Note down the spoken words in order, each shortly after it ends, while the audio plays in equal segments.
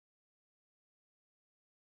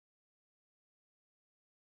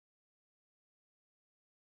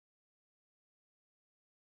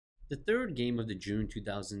The third game of the June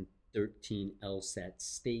 2013 LSAT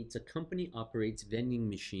states a company operates vending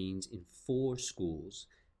machines in 4 schools: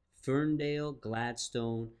 Ferndale,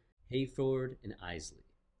 Gladstone, Hayford, and Isley.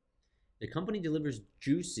 The company delivers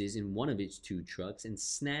juices in one of its 2 trucks and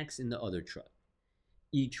snacks in the other truck.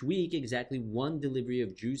 Each week, exactly 1 delivery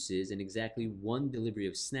of juices and exactly 1 delivery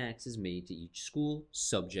of snacks is made to each school,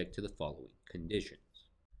 subject to the following conditions.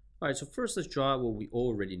 All right, so first let's draw out what we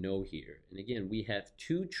already know here. And again, we have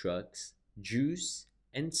 2 trucks, juice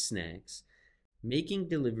and snacks, making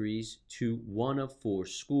deliveries to 1 of 4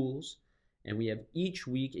 schools. And we have each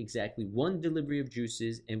week exactly 1 delivery of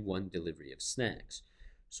juices and 1 delivery of snacks.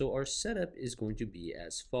 So our setup is going to be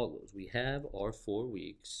as follows. We have our 4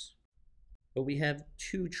 weeks, but we have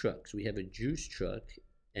 2 trucks. We have a juice truck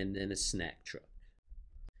and then a snack truck.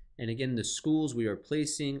 And again, the schools we are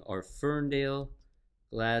placing are Ferndale,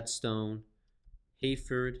 Gladstone,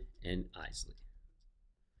 Hayford, and Isley.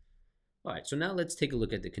 All right, so now let's take a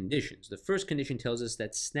look at the conditions. The first condition tells us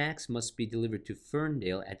that snacks must be delivered to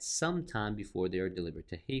Ferndale at some time before they are delivered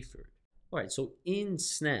to Hayford. All right, so in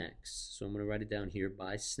snacks, so I'm going to write it down here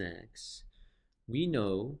by snacks, we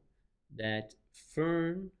know that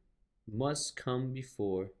Fern must come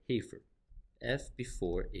before Hayford, F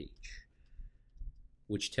before H,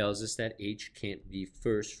 which tells us that H can't be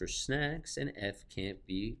first for snacks and F can't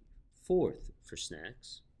be fourth for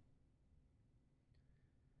snacks.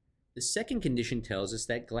 The second condition tells us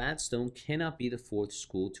that Gladstone cannot be the 4th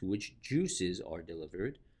school to which juices are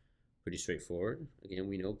delivered. Pretty straightforward. Again,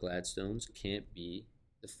 we know Gladstone's can't be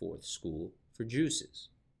the 4th school for juices.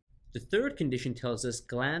 The third condition tells us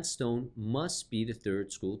Gladstone must be the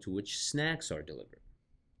 3rd school to which snacks are delivered.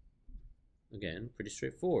 Again, pretty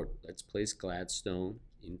straightforward. Let's place Gladstone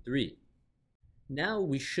in 3. Now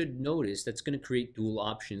we should notice that's going to create dual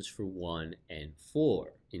options for 1 and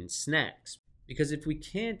 4 in snacks. Because if we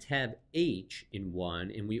can't have H in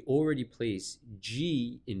 1 and we already place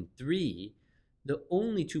G in 3, the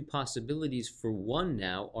only 2 possibilities for 1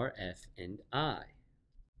 now are F and I.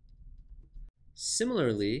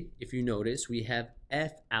 Similarly, if you notice, we have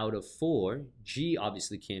F out of 4. G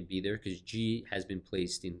obviously can't be there because G has been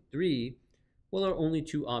placed in 3. Well, our only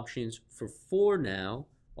 2 options for 4 now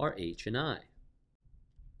are H and I.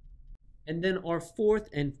 And then our 4th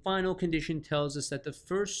and final condition tells us that the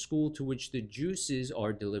 1st school to which the juices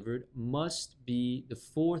are delivered must be the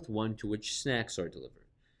 4th one to which snacks are delivered.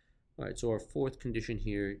 All right, so our 4th condition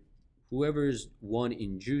here, whoever's 1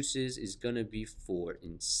 in juices is going to be 4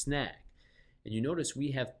 in snack. And you notice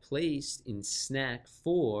we have placed in snack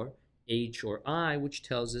 4 H or I, which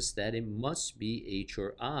tells us that it must be H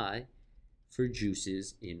or I for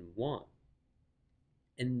juices in 1.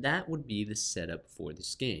 And that would be the setup for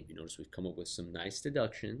this game. You notice we've come up with some nice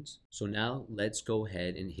deductions. So now let's go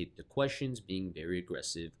ahead and hit the questions, being very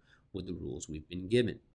aggressive with the rules we've been given.